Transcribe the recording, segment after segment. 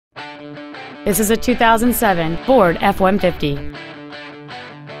This is a 2007 Ford F-150.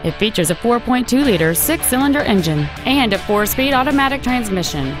 It features a 4.2-liter six-cylinder engine and a 4-speed automatic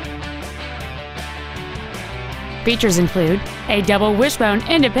transmission. Features include a double wishbone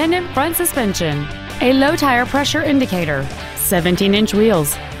independent front suspension, a low tire pressure indicator, 17-inch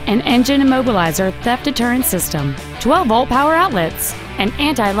wheels, an engine immobilizer theft deterrent system, 12-volt power outlets, an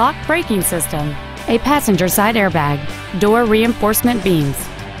anti-lock braking system, a passenger side airbag, door reinforcement beams,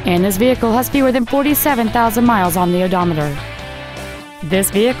 and this vehicle has fewer than 47,000 miles on the odometer.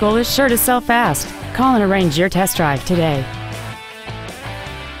 This vehicle is sure to sell fast. Call and arrange your test drive today.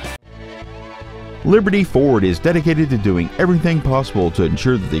 Liberty Ford is dedicated to doing everything possible to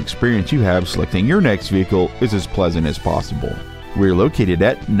ensure that the experience you have selecting your next vehicle is as pleasant as possible. We're located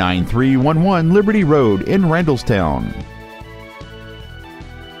at 9311 Liberty Road in Randallstown.